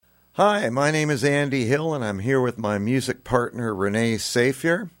Hi, my name is Andy Hill, and I'm here with my music partner, Renee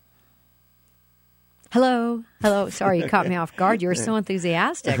Safier. Hello. Hello. Sorry, you caught me off guard. You were so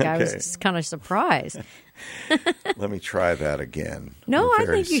enthusiastic. Okay. I was just kind of surprised. Let me try that again. No, We're I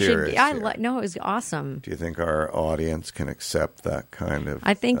very think you serious should. here. No, it was awesome. Do you think our audience can accept that kind of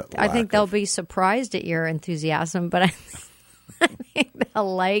I think they'll be surprised at your enthusiasm, but I think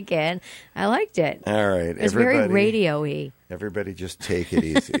they'll like it. I liked it. All right. It's very radio-y. Everybody just take it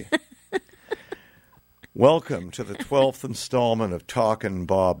easy. Welcome to the 12th installment of Talkin'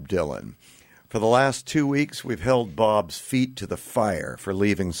 Bob Dylan. For the last 2 weeks, we've held Bob's feet to the fire for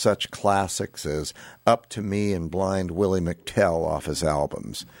leaving such classics as Up to Me and Blind Willie McTell off his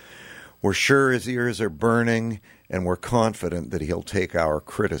albums. We're sure his ears are burning, and we're confident that he'll take our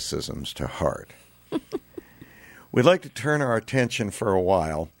criticisms to heart. We'd like to turn our attention for a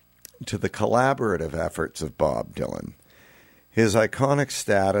while to the collaborative efforts of Bob Dylan. His iconic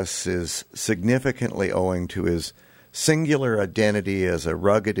status is significantly owing to his singular identity as a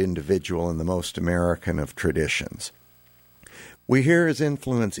rugged individual in the most American of traditions. We hear his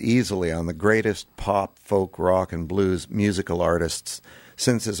influence easily on the greatest pop, folk, rock, and blues musical artists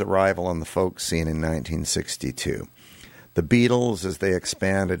since his arrival on the folk scene in 1962. The Beatles, as they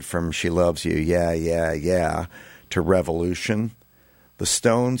expanded from She Loves You, Yeah, Yeah, Yeah, to Revolution. The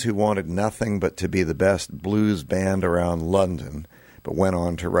Stones, who wanted nothing but to be the best blues band around London, but went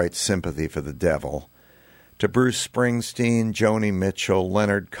on to write Sympathy for the Devil. To Bruce Springsteen, Joni Mitchell,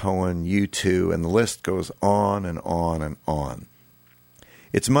 Leonard Cohen, U2, and the list goes on and on and on.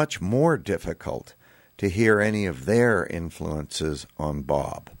 It's much more difficult to hear any of their influences on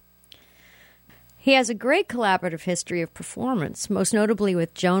Bob. He has a great collaborative history of performance, most notably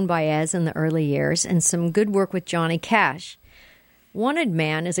with Joan Baez in the early years, and some good work with Johnny Cash. Wanted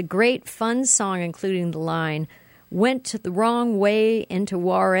Man is a great, fun song, including the line, "Went the wrong way into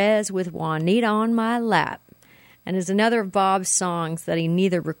Juarez with Juanita on my lap," and is another of Bob's songs that he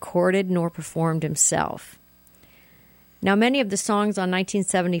neither recorded nor performed himself. Now, many of the songs on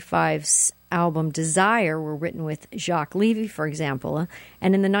 1975's album Desire were written with Jacques Levy, for example,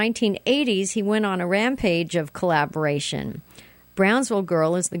 and in the 1980s he went on a rampage of collaboration. Brownsville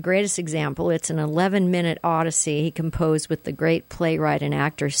Girl is the greatest example. It's an 11-minute odyssey he composed with the great playwright and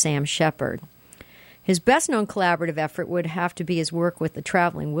actor Sam Shepard. His best-known collaborative effort would have to be his work with the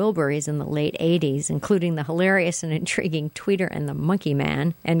Traveling Wilburys in the late 80s, including the hilarious and intriguing Tweeter and the Monkey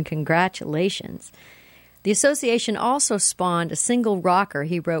Man, and Congratulations. The association also spawned a single rocker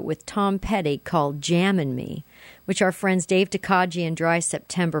he wrote with Tom Petty called Jammin' Me, which our friends Dave Takagi and Dry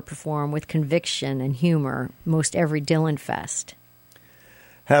September perform with conviction and humor most every Dylan Fest.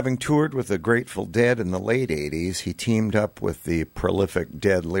 Having toured with the Grateful Dead in the late 80s, he teamed up with the prolific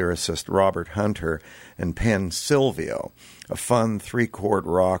Dead lyricist Robert Hunter and penned Silvio, a fun three-chord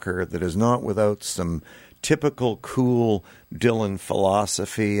rocker that is not without some typical cool Dylan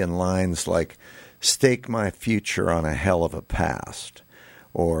philosophy and lines like, "Stake my future on a hell of a past,"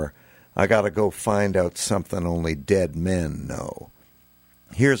 or "I gotta go find out something only dead men know."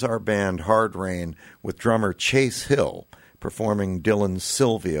 Here's our band Hard Rain with drummer Chase Hill performing Dylan's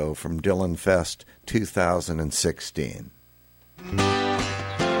Silvio from Dylan Fest 2016.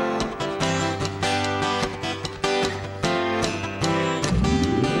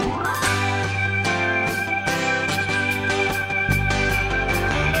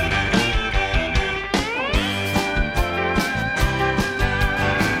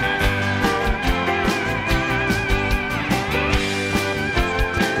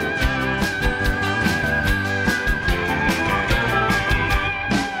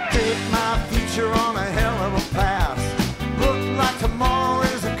 Take my future on a hell of a path. Look like tomorrow.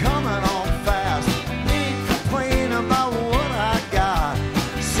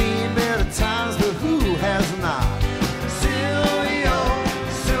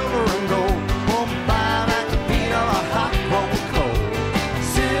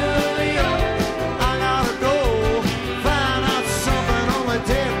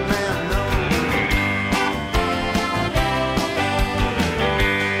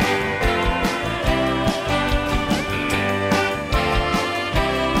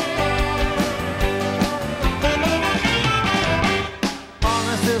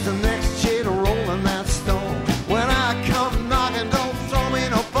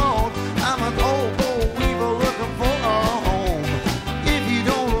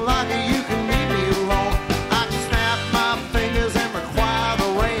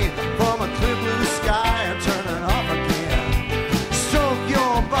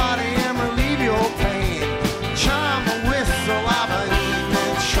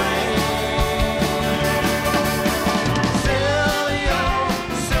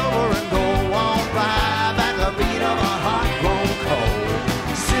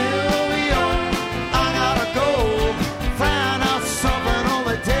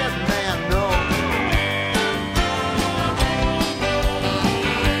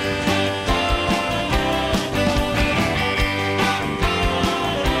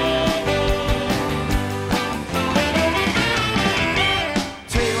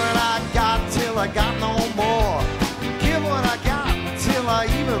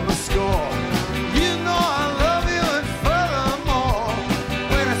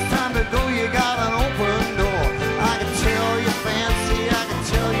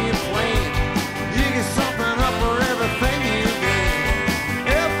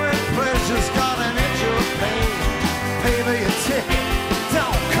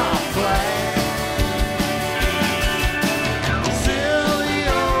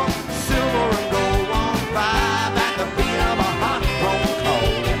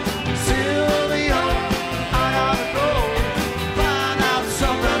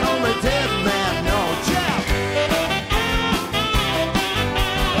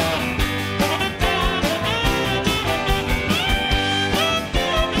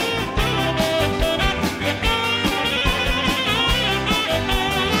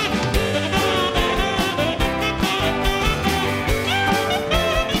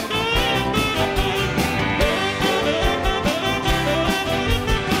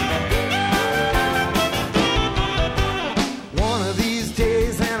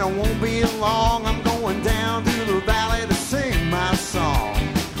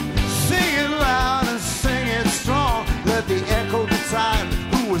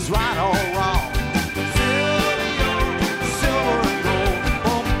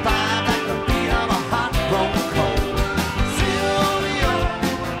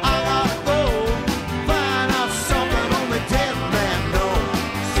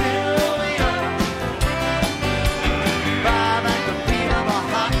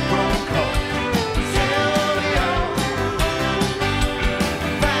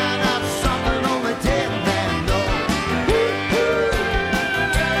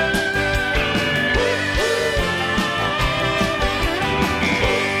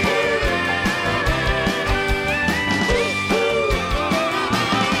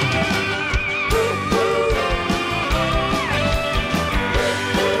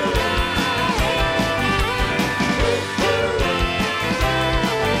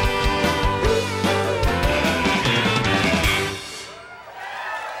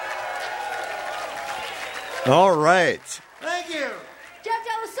 right. Thank you. Jeff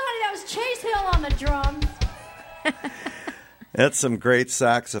Delisani, that was Chase Hill on the drums. That's some great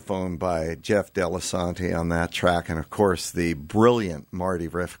saxophone by Jeff Delisani on that track, and of course the brilliant Marty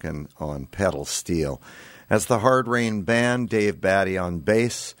Rifkin on pedal steel. That's the Hard Rain Band, Dave Batty on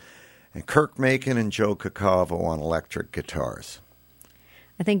bass, and Kirk Macon and Joe Cacavo on electric guitars.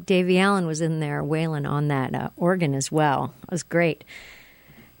 I think Davey Allen was in there wailing on that organ as well. It was great.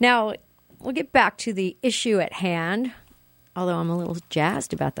 Now, we'll get back to the issue at hand, although I'm a little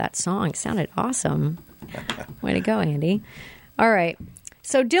jazzed about that song. It sounded awesome. Way to go, Andy. All right.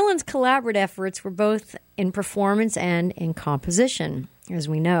 So Dylan's collaborative efforts were both in performance and in composition. As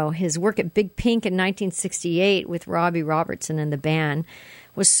we know, his work at Big Pink in 1968 with Robbie Robertson and the band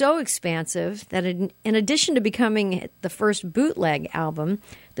was so expansive that in addition to becoming the first bootleg album,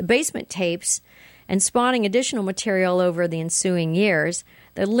 the Basement Tapes, and spawning additional material over the ensuing years,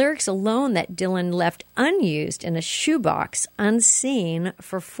 the lyrics alone that Dylan left unused in a shoebox, unseen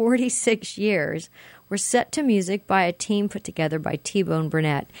for 46 years, were set to music by a team put together by T-Bone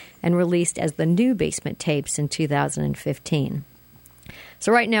Burnett and released as the new Basement Tapes in 2015.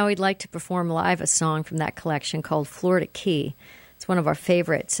 So right now we'd like to perform live a song from that collection called Florida Key. It's one of our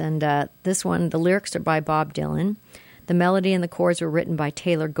favorites, and this one, the lyrics are by Bob Dylan. The melody and the chords were written by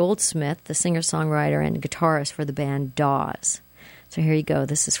Taylor Goldsmith, the singer-songwriter and guitarist for the band Dawes. So here you go.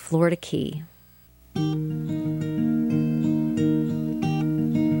 This is Florida Key.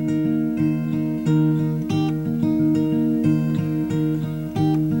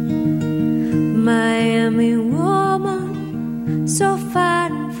 Miami woman, so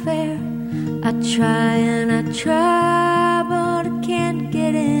fine and fair. I try and I try, but I can't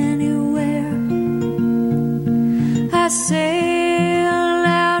get anywhere. I sail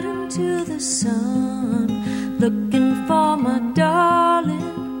out into the sun, looking for my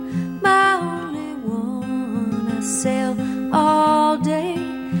darling, my only one. I sail all day,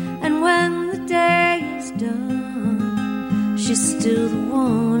 and when the day is done, she's still the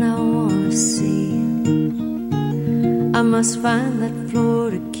one I want to see. I must find that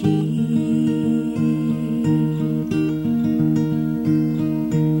Florida key.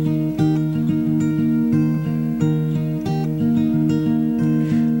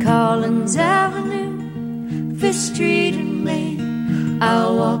 Collins Avenue, Fifth Street and Main,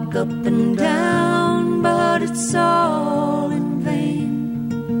 I'll walk up and down, but it's all in vain.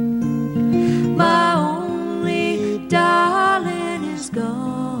 My only darling is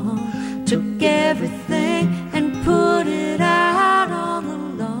gone, took everything and put it out on the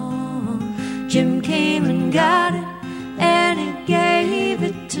lawn. Jim came and got it, and he gave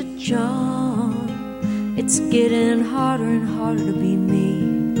it to John. It's getting harder and harder to be me.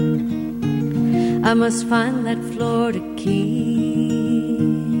 I must find that Florida key.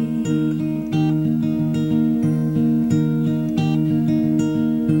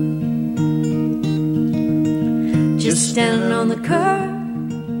 Just standing on the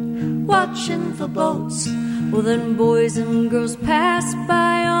curb, watching for boats. Well, then boys and girls pass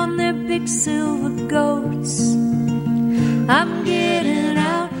by on their big silver goats. I'm getting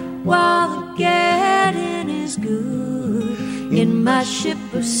out while the getting is good, in my ship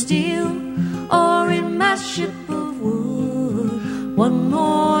of steel or in my ship of wood. One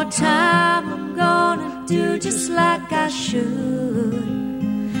more time I'm gonna do just like I should.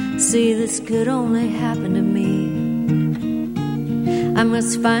 See, this could only happen to me. I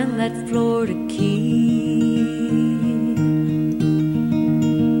must find that Florida key.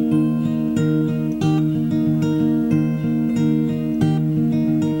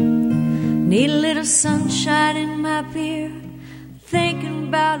 Need a little sunshine in my beard, thinking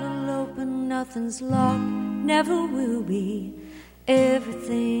about eloping. Nothing's locked, never will be.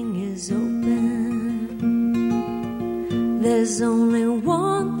 Everything is open. There's only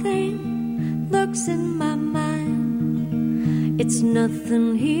one thing lurks in my mind. It's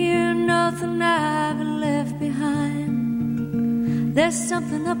nothing here, nothing I've left behind. There's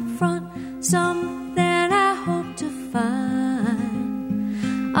something up front, something I hope to find.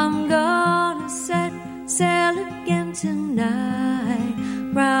 I'm gonna set sail again tonight,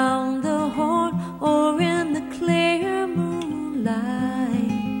 round the Horn or in the clear moonlight,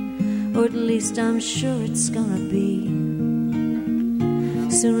 or at least I'm sure it's gonna be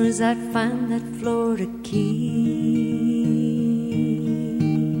soon as I find that Florida key.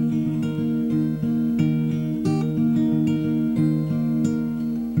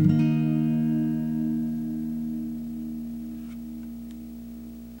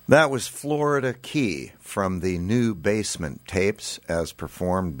 That was Florida Key from the new Basement Tapes as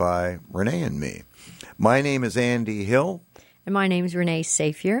performed by Renee and me. My name is Andy Hill. And my name is Renee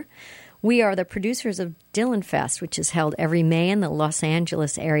Safier. We are the producers of Dylan Fest, which is held every May in the Los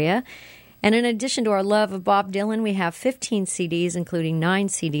Angeles area. And in addition to our love of Bob Dylan, we have 15 CDs, including 9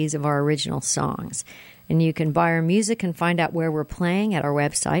 CDs of our original songs. And you can buy our music and find out where we're playing at our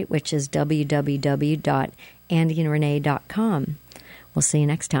website, which is www.andyandrenee.com. We'll see you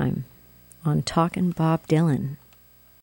next time on Talkin' Bob Dylan.